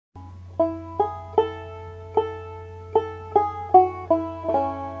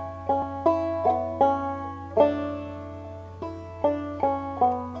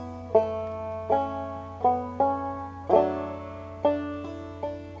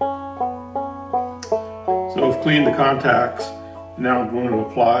I've cleaned the contacts. Now I'm going to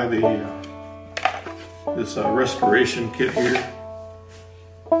apply this restoration kit here.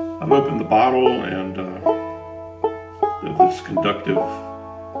 I've opened the bottle and this conductive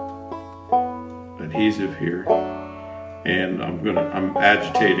adhesive here, and I'm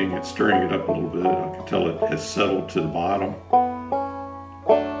agitating it, stirring it up a little bit. I can tell it has settled to the bottom.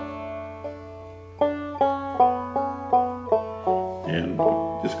 And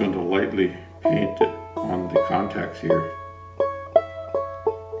I'm just going to lightly paint it on the contacts here.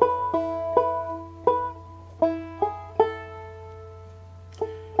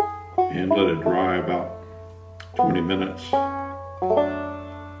 And let it dry about 20 minutes.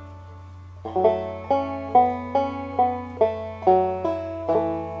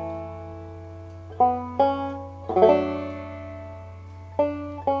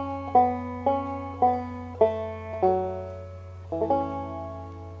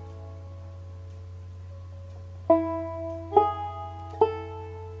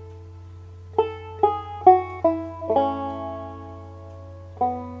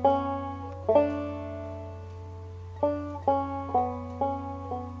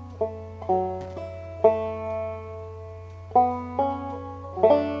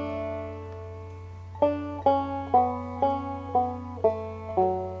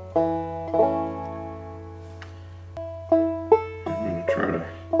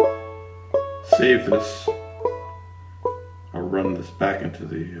 Save this. I'll run this back into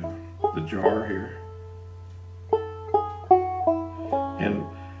the jar here, and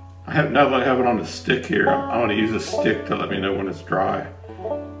now that I have it on the stick here, I'm going to use a stick to let me know when it's dry,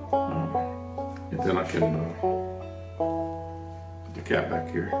 and then I can put the cap back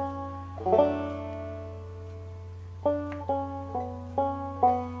here.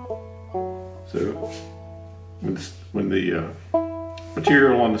 So when the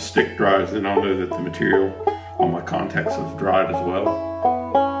material on the stick dries, then I'll know that the material on my contacts has dried as well,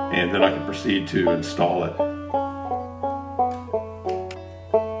 and then I can proceed to install it.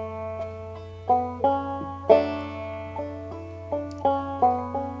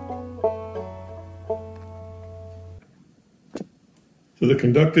 So the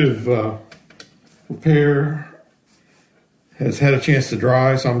conductive repair has had a chance to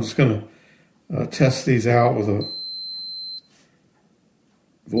dry, so I'm just going to test these out with a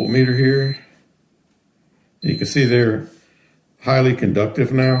voltmeter here. You can see they're highly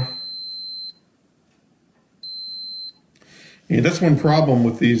conductive now. And that's one problem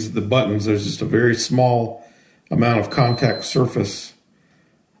with the buttons. There's just a very small amount of contact surface.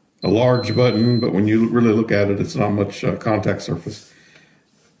 A large button, but when you really look at it, it's not much contact surface.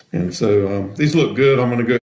 And so these look good. I'm going to go